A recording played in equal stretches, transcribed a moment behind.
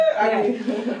Okay.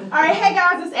 All right, hey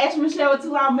guys, it's Ash Michelle with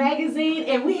 2 Out Magazine,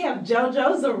 and we have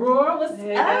JoJo Zarora. What's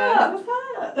up? What's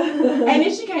up? And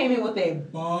then she came in with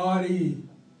that body.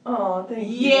 Oh, thank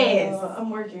you. Yes.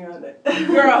 I'm working on it.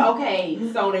 Girl, okay,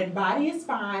 so that body is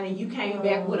fine, and you came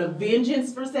back with a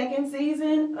vengeance for second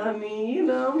season. I mean,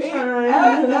 I'm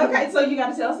trying. Okay, so you got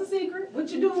to tell us a secret.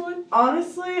 What you doing?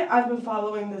 Honestly, I've been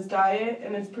following this diet,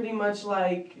 and it's pretty much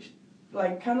like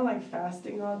kind of like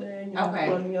fasting all day. You know, Okay.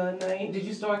 one meal at night. Did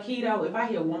you start keto? If I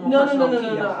hear one more No. person on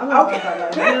keto. I'm not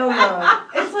about that. Hell no.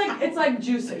 It's like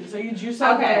juicing. So you juice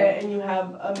all day and you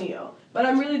have a meal. But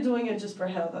I'm really doing it just for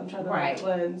health. I'm trying to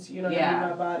cleanse, move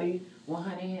my body. Well,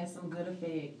 honey, it has some good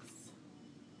effects.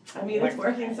 I mean, it's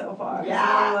working so far.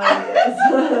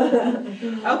 Yeah.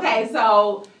 Okay,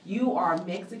 so you are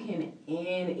Mexican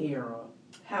and Arab.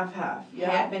 Half.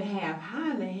 Yeah. Half and half.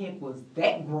 How in the heck was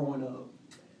that growing up?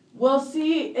 Well,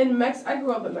 see, I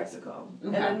grew up in Mexico.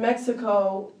 Okay. And in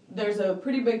Mexico, there's a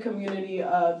pretty big community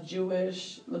of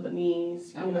Jewish,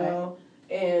 Lebanese, you know.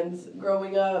 And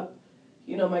growing up,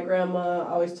 my grandma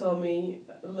always told me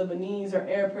Lebanese or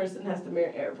Arab person has to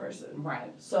marry Arab person.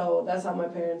 Right. So that's how my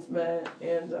parents met.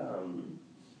 And,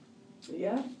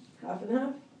 half and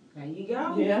half. There you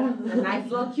go. Yeah. A nice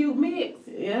little cute mix.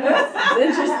 Yeah,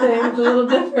 it's interesting. It's a little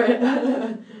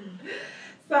different.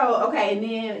 So, okay, and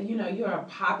then, you're a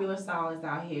popular stylist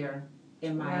out here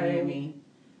in Miami. Right.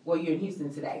 Well, you're in Houston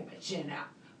today, but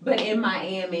But in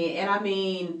Miami, and I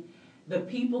mean, the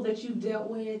people that you've dealt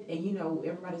with, and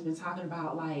everybody's been talking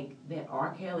about like that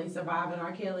R. Kelly, surviving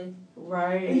R. Kelly.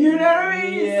 Right. You know what I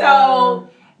mean? Yeah. So,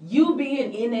 you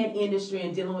being in that industry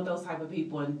and dealing with those type of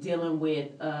people and dealing with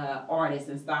artists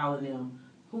and styling them,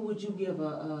 who would you give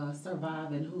a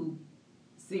Survive and Who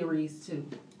series to?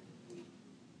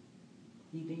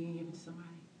 You think you can give it to somebody?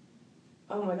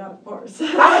 Oh my God, of course.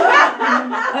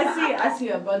 I see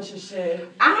a bunch of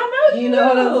shit. I know you know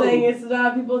what I'm saying? It's a lot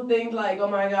of people think like, oh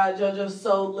my God, JoJo's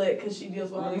so lit because she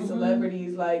deals with all these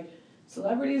celebrities. Like,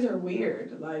 celebrities are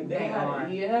weird. Like they are.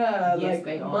 Yeah, yes, like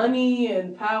they are. Money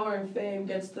and power and fame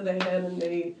gets to their head and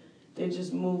they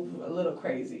just move a little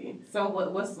crazy. So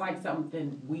what's like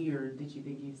something weird that you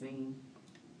think you've seen?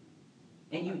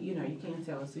 And you can't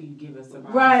tell us who you give us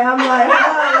about. Right, I'm like,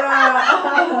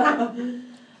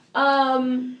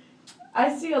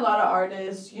 I see a lot of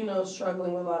artists,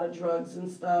 struggling with a lot of drugs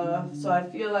and stuff. Mm-hmm. So I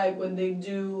feel like when they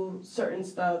do certain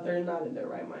stuff, they're not in their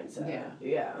right mindset.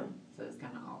 Yeah. So it's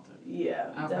kind of altered.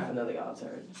 Yeah, definitely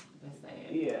altered. That's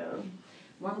sad. Yeah.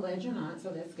 Well, I'm glad you're not, so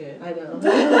that's good. I know.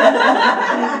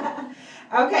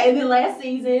 Okay, and then last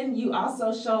season, you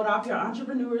also showed off your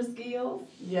entrepreneur skills.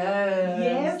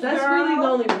 Yes, that's girl. really the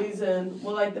only reason,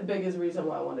 the biggest reason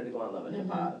why I wanted to go on Love and Hip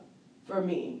Hop, for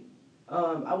me.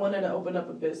 I wanted to open up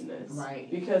a business. Right.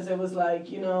 Because it was like,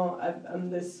 I'm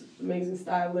this amazing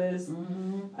stylist.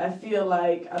 Mm-hmm. I feel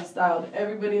like I've styled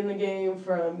everybody in the game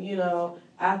from,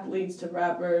 athletes to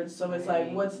rappers. So it's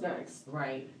like, what's next?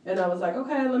 Right. And I was like,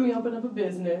 okay, let me open up a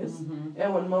business. Mm-hmm.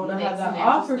 And when Mona had that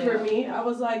offer for me, I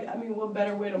was like, what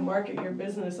better way to market your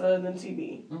business other than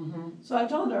TV? Mm-hmm. So I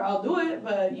told her, I'll do it,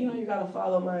 but, you got to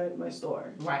follow my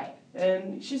store. Right.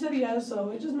 And she said yes, so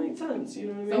it just made sense, you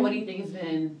know what I mean? So what do you think has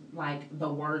been, like, the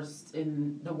worst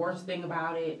thing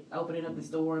about it, opening up the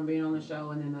store and being on the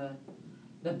show, and then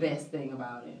the best thing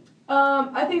about it?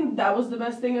 I think that was the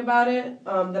best thing about it,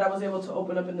 that I was able to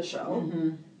open up in the show. Mm-hmm.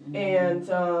 Mm-hmm. And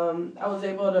I was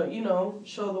able to,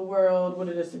 show the world what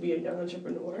it is to be a young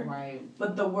entrepreneur. Right.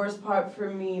 But the worst part for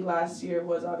me last year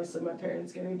was obviously my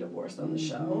parents getting divorced on the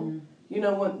show.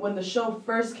 When the show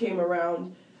first came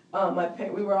around,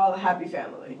 we were all a happy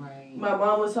family. Right. My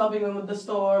mom was helping me with the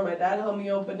store. My dad helped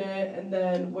me open it. And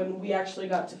then when we actually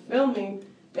got to filming,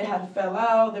 they had fell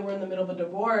out. They were in the middle of a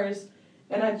divorce.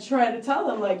 And I tried to tell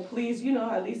them, like, please,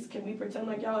 at least can we pretend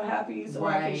like y'all are happy so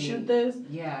I can shoot this?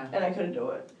 Yeah. And I couldn't do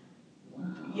it.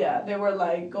 Wow. Yeah, they were,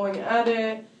 like, going at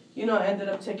it. I ended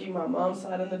up taking my mom's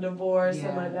side in the divorce.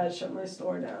 And my dad shut my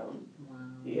store down. Wow.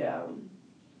 Yeah.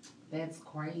 That's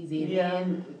crazy. And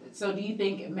then, so do you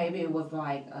think maybe it was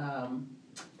like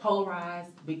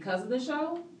polarized because of the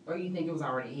show? Or you think it was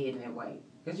already heading that way?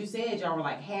 Because you said y'all were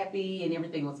like happy and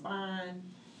everything was fine.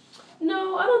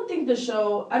 No, I don't think the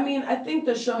show, I think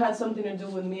the show had something to do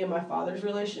with me and my father's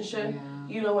relationship.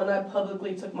 Yeah. When I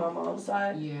publicly took my mom's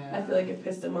side, I feel like it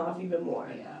pissed him off even more.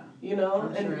 Yeah.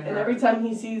 And every time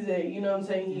he sees it, you know what I'm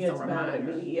saying, he gets mad at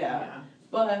me. Yeah.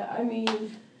 But,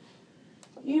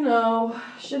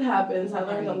 shit happens. I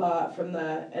learned a lot from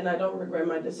that, and I don't regret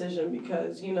my decision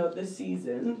because, this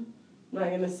season, I'm not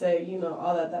going to say,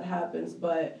 all that happens,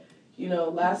 but,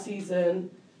 last season,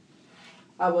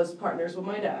 I was partners with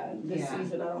my dad. This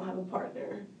season, I don't have a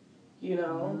partner. you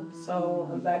know. So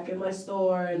I'm back in my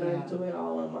store and I'm doing it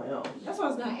all on my own. That's what I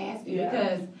was gonna ask you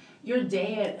because your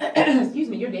dad, excuse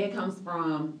me, your dad comes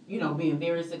from, you know, being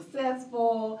very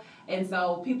successful, and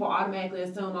so people automatically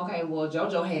assume, okay, well,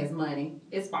 JoJo has money,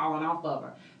 it's falling off of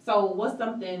her. So what's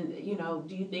something, you know,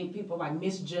 do you think people like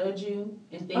misjudge you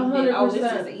and think 100%. That, oh,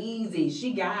 this is easy,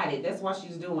 she got it, that's why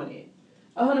she's doing it?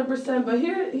 100%, but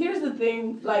here's the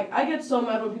thing, like, I get so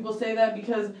mad when people say that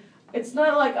because it's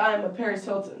not like I'm a Paris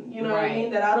Hilton, you know what I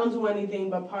mean, that I don't do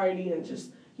anything but party and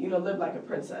just, you know, live like a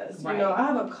princess. Right. You know, I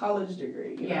have a college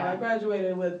degree, you know, I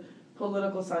graduated with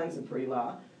political science and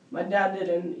pre-law. My dad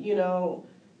didn't, you know,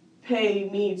 pay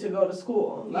me to go to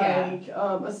school, like,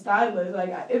 a stylist,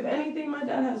 like, if anything, my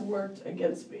dad has worked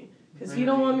against me, because he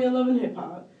don't want me loving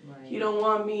hip-hop. He don't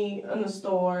want me in the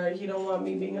store. He don't want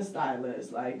me being a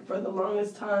stylist. Like, for the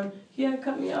longest time, he had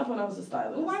cut me off when I was a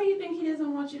stylist. Well, why do you think he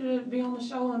doesn't want you to be on the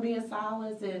show and be a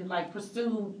stylist and, like,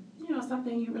 pursue, you know,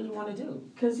 something you really want to do?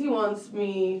 Because he wants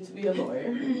me to be a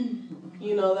lawyer.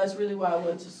 You know, that's really why I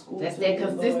went to school. That's that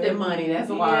consistent money. That's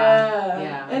why.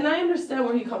 Yeah. And I understand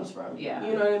where he comes from. Yeah.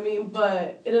 You know what I mean?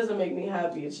 But it doesn't make me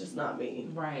happy. It's just not me.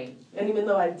 Right. And even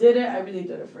though I did it, I really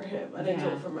did it for him. I didn't do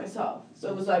it for myself. So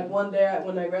it was like one day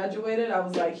when I graduated, I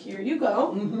was like, here you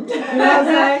go. Mm-hmm. You know what I'm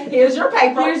saying? Here's your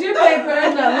paper. Here's your paper.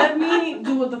 Now let me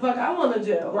do what the fuck I want to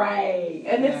do. Right.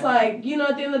 And it's like, you know,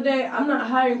 at the end of the day, I'm not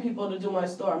hiring people to do my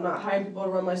store. I'm not hiring people to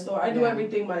run my store. I do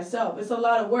everything myself. It's a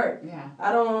lot of work. Yeah.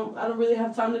 I don't really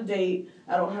have time to date.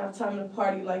 I don't have time to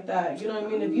party like that. You know what I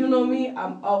mean? If you know me,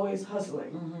 I'm always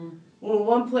hustling. Mm-hmm. From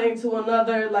one plane to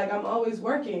another, like, I'm always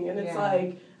working. And it's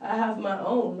like, I have my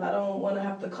own. I don't want to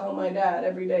have to call my dad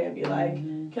every day and be like,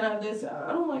 can I have this?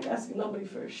 I don't like asking nobody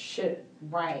for shit.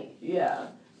 Right. Yeah.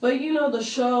 But, you know, the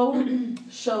show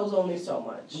shows only so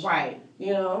much. Right.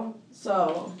 You know?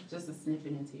 So. Just a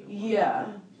snippet into you. Yeah.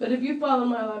 But if you follow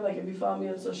my life, like if you follow me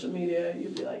on social media,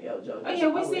 you'd be like, yo, JoJo. Oh, yeah,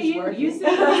 we see you. We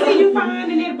see you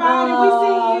finding it body. We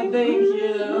see you. Thank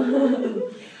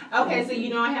you. Okay, so, you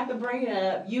know, I have to bring it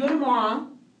up. You and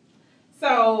Mom.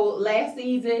 So, last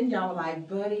season, y'all were like,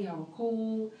 buddy, y'all were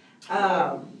cool.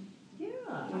 I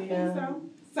think so.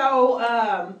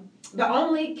 So, the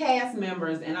only cast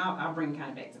members, and I'll bring kind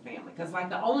of back to family, because, like,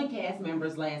 the only cast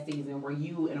members last season were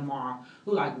you and Amara,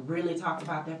 who, like, really talked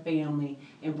about their family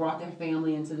and brought their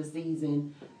family into the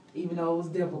season, even though it was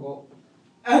difficult.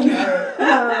 Right.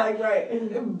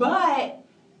 But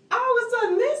all of a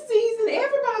sudden, this season,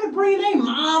 everybody bring their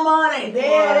mama, their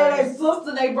dad, their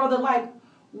sister, their brother. Like,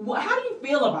 how do you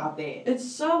feel about that? It's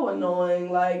so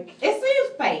annoying. Like, it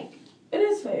seems fake. It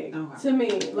is fake to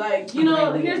me. Like, you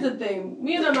know, here's the thing.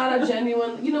 Me and Amara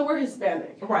genuine, you know, we're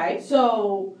Hispanic. Right.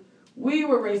 So we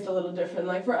were raised a little different.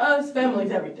 Like, for us,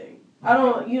 family's everything. I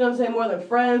don't, you know what I'm saying, more than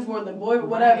friends, more than boy,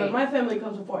 whatever. My family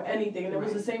comes before anything, and it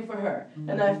was the same for her. Mm-hmm.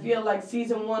 And I feel like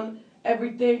season 1,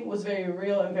 everything was very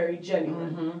real and very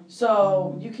genuine. Mm-hmm.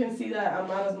 So you can see that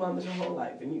Amara's mom is her whole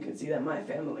life, and you can see that my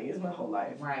family is my whole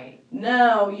life. Right.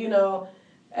 Now, you know,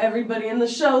 everybody in the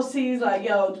show sees, like,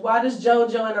 yo, why does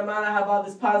JoJo and Amara have all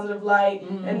this positive light,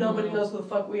 and nobody knows who the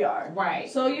fuck we are? Right.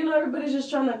 So, you know, everybody's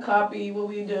just trying to copy what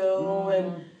we do,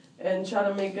 and try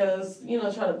to make us, you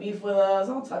know, try to beef with us,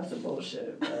 all types of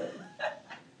bullshit. But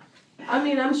I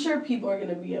mean, I'm sure people are going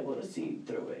to be able to see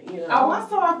through it, you know? Oh, I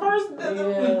saw our first,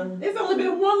 it's only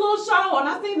been one little show, and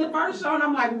I seen the first show, and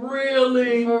I'm like,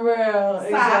 really? For real.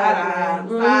 Side-eye,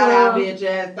 side-eye, bitch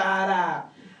ass, side-eye.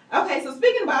 Okay, so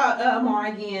speaking about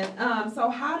Amara again, so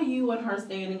how do you and her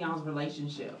stand in y'all's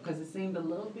relationship? Because it seemed a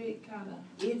little bit kind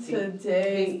of itchy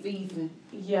today. This season.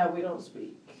 Yeah, we don't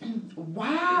speak.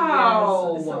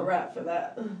 Wow. Yes, it's a wrap for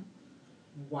that.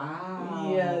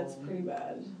 Wow. Yeah, it's pretty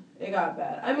bad. It got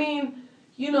bad. I mean,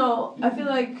 you know, I feel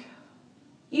like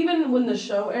even when the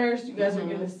show airs, you guys are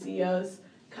going to see us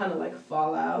kind of like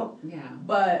fall out. Yeah.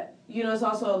 But, you know, it's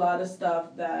also a lot of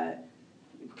stuff that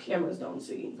cameras don't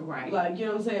see. Right. Like, you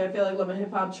know what I'm saying? I feel like Love and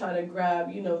Hip Hop try to grab,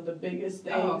 you know, the biggest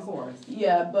things. Oh, of course.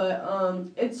 Yeah, but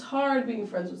it's hard being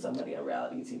friends with somebody on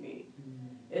reality TV.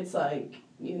 It's like,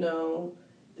 you know,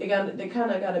 they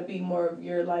kind of got to be more of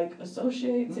your, like,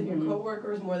 associates and your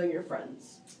coworkers more than your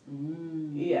friends.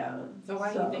 Yeah. So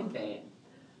why do you think that?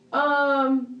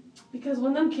 Because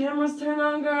when them cameras turn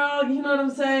on, girl, you know what I'm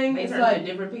saying? They it's turn like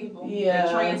into different people. Yeah.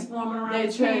 They're transforming around.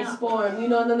 They transform, you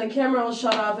know, and then the camera will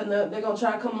shut off, and they're going to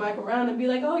try to come back around and be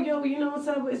like, oh, yo, you know what's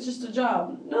up? It's just a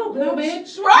job. No,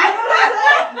 bitch.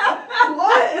 Right?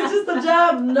 What? It's just a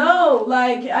job? No.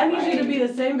 Like, I need you to be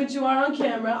the same bitch you are on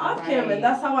camera, off camera.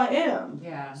 That's how I am.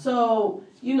 Yeah. So,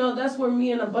 you know, that's where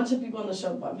me and a bunch of people on the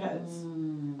show bump heads.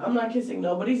 I'm not kissing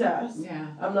nobody's ass. Yeah.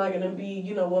 I'm not going to be,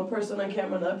 one person on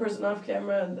camera, another person off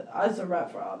camera. It's a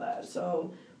wrap for all that.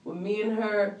 So with me and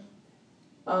her,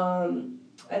 I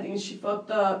think she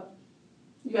fucked up.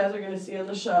 You guys are going to see on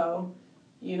the show.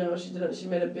 She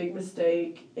made a big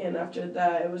mistake. And after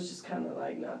that, it was just kind of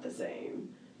like not the same.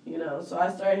 So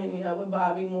I started hanging out with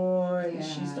Bobby more, and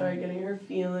she started getting her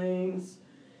feelings.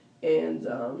 And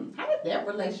how did that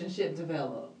relationship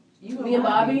develop? Me and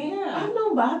Bobby? Yeah. I've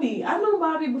known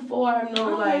Bobby before. I've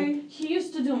known he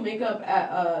used to do makeup at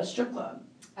a strip club.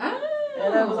 Oh,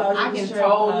 and I was always I can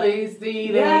totally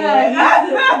see that.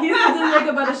 Yeah, he used to do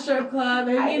makeup at a strip club,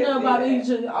 and Bobby used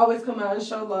to always come out and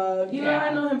show love.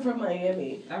 I know him from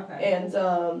Miami. Okay. And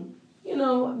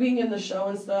being in the show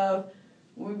and stuff,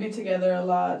 we'd be together a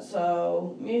lot.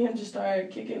 So me and him just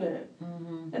started kicking it,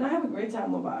 and I have a great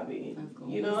time with Bobby. That's cool.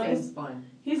 It's fun.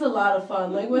 He's a lot of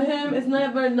fun. Like with him, it's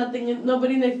never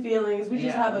nobody in their feelings. We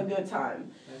just have a good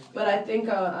time. But I think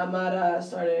Amara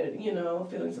started,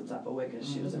 feeling some type of way because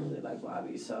she doesn't really like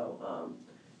Bobby. So,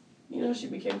 she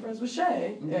became friends with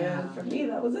Shay. Yeah. And for me,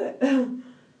 that was it. That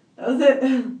was it.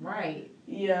 Right.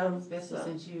 Yeah. Especially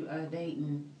since you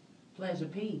dating Pleasure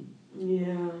P.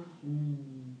 Yeah.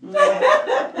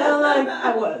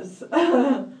 I was.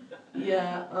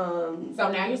 Yeah. So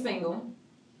now you're single.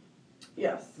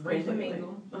 Yes. Ready to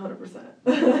mingle. 100%.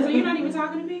 So you're not even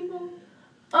talking to people?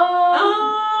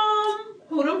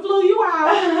 Who done flew you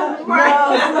out?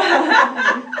 Right.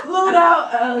 Flew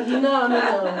out.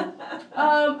 No.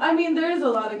 I mean, there's a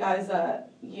lot of guys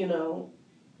that,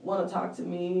 want to talk to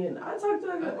me, and I talk to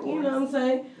them, you know what I'm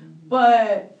saying?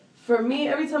 But for me,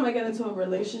 every time I get into a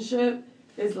relationship,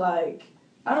 it's like,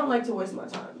 I don't like to waste my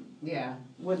time. Yeah.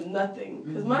 With nothing.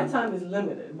 Because my time is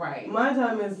limited. Right. My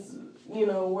time is,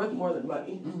 worth more than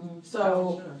money.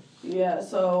 So, yeah,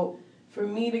 so for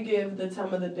me to give the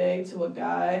time of the day to a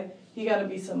guy, he got to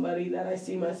be somebody that I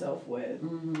see myself with.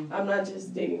 I'm not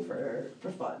just dating for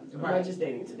fun. I'm not just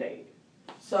dating to date.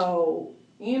 So,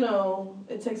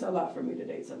 it takes a lot for me to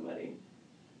date somebody.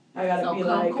 I got to be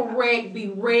like... correct, be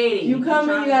ready. You come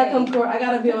in, you got to come correct. I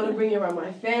got to be able to bring you around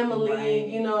my family.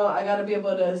 Right. I got to be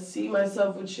able to see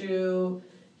myself with you,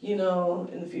 in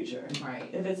the future. Right.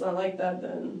 If it's not like that,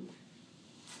 then...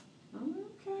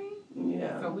 Okay.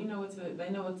 Yeah. So they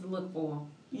know what to look for.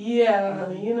 Yeah,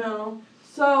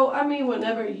 So, I mean,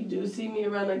 whenever you do see me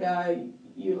around a guy,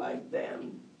 you like,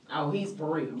 damn. Oh, he's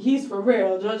for real. He's for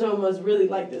real. JoJo must really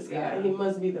like this guy. Yeah. He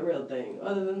must be the real thing.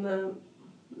 Other than that,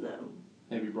 no.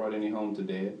 Have you brought any home to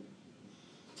dad?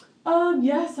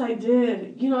 Yes, I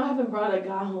did. I haven't brought a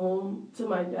guy home to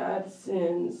my dad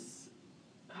since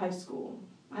high school.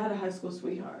 I had a high school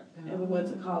sweetheart, and we went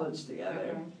to college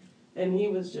together. Okay. And he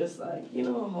was just like, a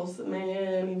wholesome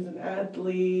man. He was an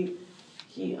athlete.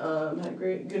 He had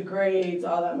good grades,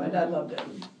 all that. My dad loved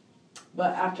him.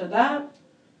 But after that,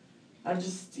 I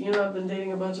just, I've been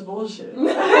dating a bunch of bullshit.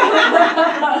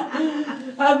 I've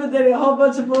been dating a whole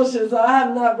bunch of bullshit, so I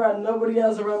have not brought nobody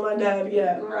else around my dad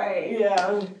yet. Right.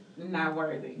 Yeah. Not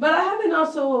worthy. But I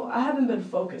haven't been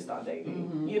focused on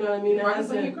dating. You know what I mean?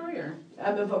 Focused on your career.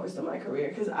 I've been focused on my career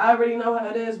because I already know how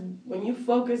it is. When you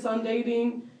focus on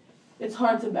dating, it's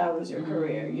hard to balance your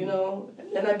career,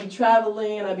 And I'd be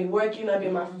traveling, and I'd be working, I'd be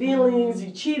in my feelings,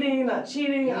 you cheating, not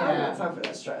cheating. Yeah. I don't have time for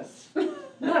that stress.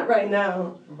 Not right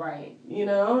now. Right.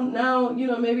 Now,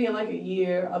 maybe in like a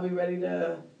year, I'll be ready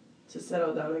to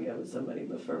settle down again with somebody.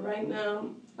 But for right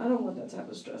now, I don't want that type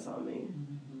of stress on me.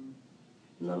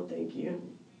 No, thank you.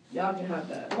 Y'all can have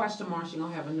that. Watch tomorrow, she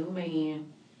gonna have a new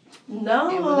man. No.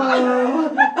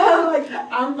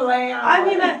 I'm playing.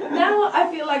 Now I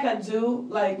feel like I do.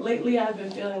 Like, lately I've been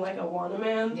feeling like I want a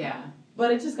man. Yeah.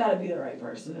 But it just gotta be the right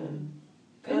person.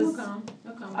 He'll come.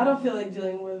 I don't feel like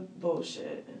dealing with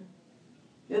bullshit.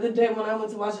 The other day when I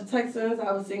went to watch the Texans,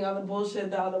 I was seeing all the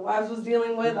bullshit that all the wives was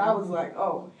dealing with. I was like,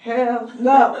 oh, hell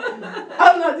no.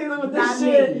 I'm not dealing with this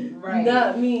shit. Me. Right.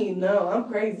 Not me. No, I'm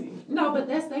crazy. No, but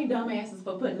that's they dumbasses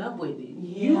for putting up with it.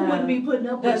 Yeah. You wouldn't be putting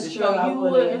up with it. That's true. So you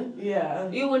wouldn't. Yeah.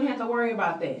 You wouldn't have to worry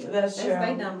about that. That's true.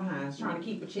 They dumb behinds trying to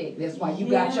keep a check. That's why you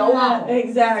got your own.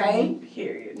 Exactly.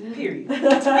 Period. Okay,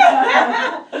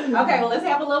 well, let's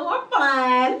have a little more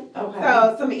fun. Okay.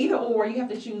 So, some either or. You have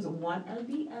to choose one or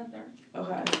the other.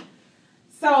 Okay.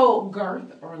 So,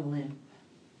 girth or length?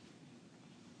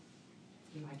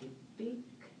 You like it thick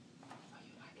or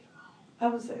you like it long? I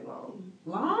would say long.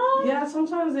 Long? Yeah,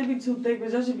 sometimes they be too thick,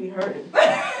 but that should be hurting.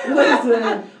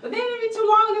 Listen. But then it be too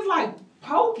long and it's like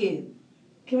poking.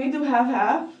 Can we do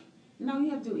half-half? No,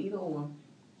 you have to do either or.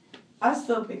 I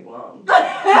still pick long.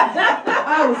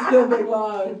 I would still pick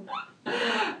long.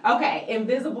 Okay,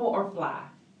 invisible or fly?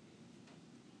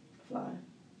 Fly.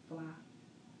 Fly.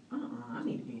 I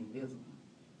need to be invisible.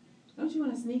 Don't you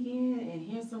want to sneak in and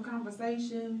hear some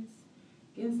conversations,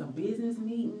 get in some business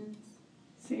meetings?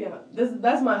 See,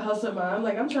 that's my hustle mind. I'm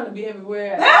like, I'm trying to be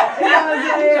everywhere. You know what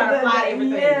I'm saying? I'm trying to fly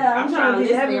everything. Yeah, I'm trying to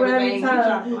be everywhere every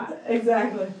time. Fly.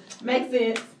 Exactly. Makes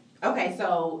sense. Okay,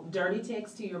 so dirty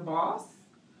text to your boss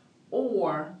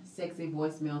or sexy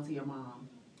voicemail to your mom?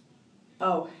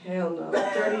 Oh, hell no.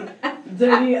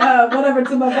 Dirty, whatever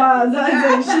to my boss.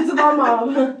 I say shit to my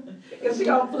mom. Because she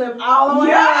gonna flip all the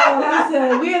way out.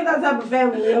 Listen, we ain't that type of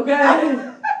family,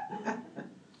 okay?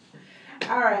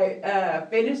 All right,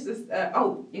 finish this.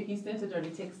 If you sent a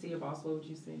dirty text to your boss, what would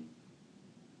you say?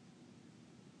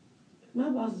 My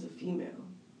boss is a female.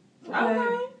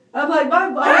 Okay. I'm like, my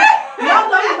boss. Y'all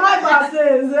know who my boss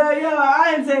is.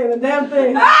 I ain't saying a damn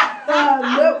thing.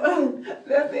 Nope.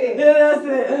 That's it. Yeah, that's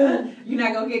it. You're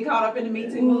not going to get caught up in the Me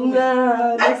Too movement?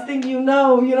 Nah, next thing you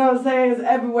know what I'm saying, it's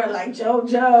everywhere like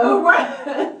JoJo. Oh,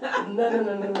 right.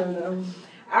 No.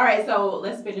 All right, so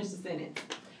let's finish the sentence.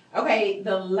 Okay,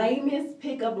 the lamest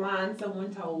pickup line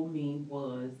someone told me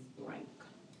was blank.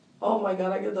 Oh my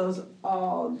God, I get those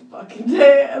all fucking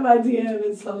day in my DM.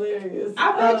 It's hilarious.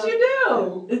 I bet you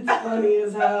do. It's funny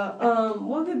as hell.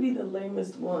 What could be the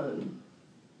lamest one?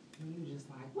 You just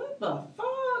like, what the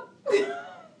fuck?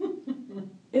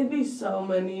 It'd be so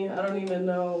many. I don't even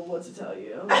know what to tell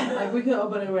you. Like, we could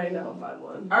open it right now and find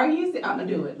one. Are you? I'm gonna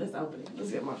do it. Let's open it.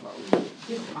 Let's get my phone. Get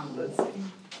the phone. Let's see.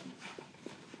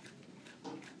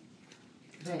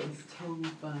 That is too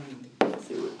funny. Let's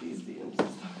see what these DMs is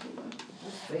talking about.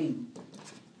 Let's see.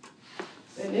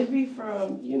 And it'd be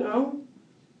from,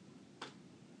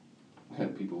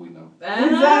 People we know.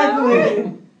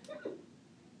 Exactly.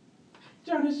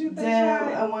 Trying to shoot that Damn,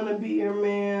 shot. I want to be your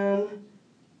man.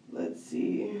 Let's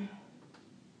see.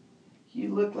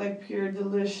 You look like Pure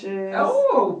Delicious.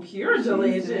 Oh, Pure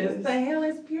Delicious. Jesus. The hell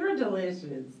is Pure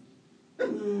Delicious?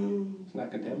 It's not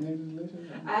contaminated delicious?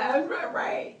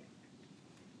 Right.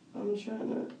 I'm trying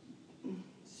to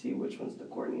see which one's the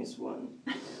corniest one.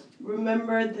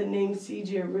 Remember the name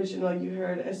CJ Original you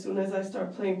heard. As soon as I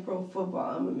start playing pro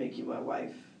football, I'm going to make you my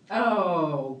wife.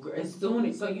 Oh, as soon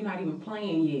as, so you're not even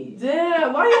playing yet.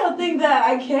 Damn, why y'all think that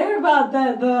I care about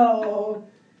that, though?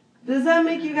 Does that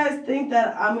make you guys think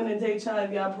that I'm going to date y'all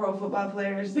if y'all pro football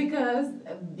players? Because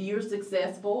you're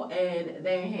successful and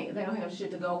they don't have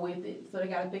shit to go with it. So they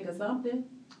got to think of something.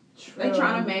 True. They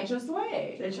trying to match your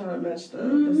swag. They trying to match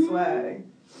the swag.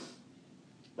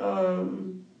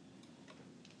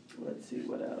 Let's see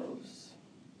what else.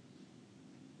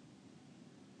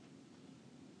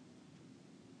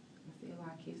 I see a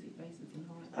lot of kissy faces and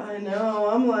hearts. I know.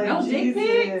 I'm like, no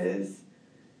Jesus.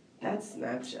 That's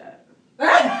Snapchat.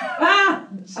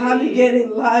 I'll be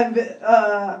getting live.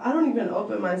 I don't even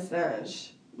open my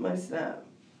Snap.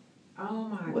 Oh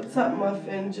my God. What's up,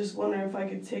 Muffin? Just wondering if I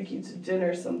could take you to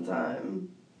dinner sometime.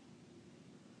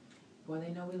 Boy,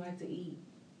 they know we like to eat.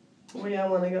 Where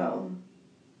y'all want to go?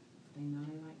 They know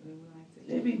we like to eat.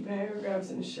 They be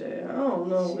paragraphs and shit. I don't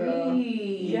know, girl.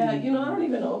 Yeah, I don't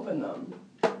even open them.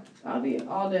 I'll be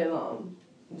all day long.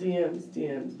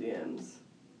 DMs.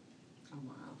 Oh,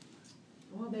 wow.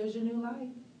 Well, there's your new life.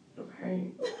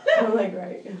 Right. I'm like,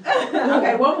 right.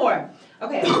 Okay, one more.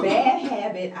 Okay, a bad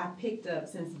habit I picked up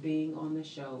since being on the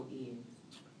show is?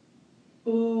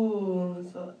 Ooh,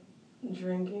 so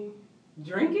drinking.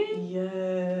 Drinking?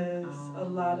 Yes, a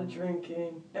lot of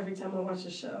drinking. Every time I watch a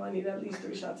show, I need at least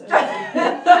 3 shots of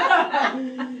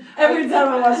Henny. Every time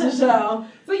I watch a show.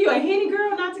 So you a Henny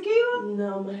girl, not tequila?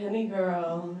 No, I'm a Henny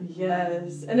girl.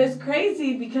 Yes. And it's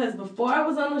crazy because before I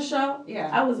was on the show,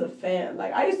 I was a fan.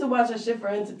 Like, I used to watch that shit for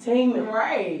entertainment.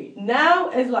 Right. Now,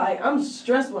 it's like, I'm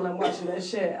stressed when I'm watching that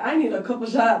shit. I need a couple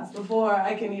shots before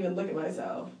I can even look at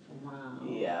myself. Wow.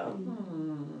 Yeah.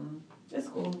 It's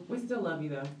cool. We still love you,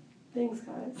 though. Thanks,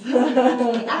 guys.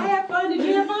 I had fun. Did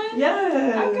you have fun?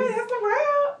 Yes. Okay, that's a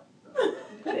wrap.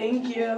 Thank you.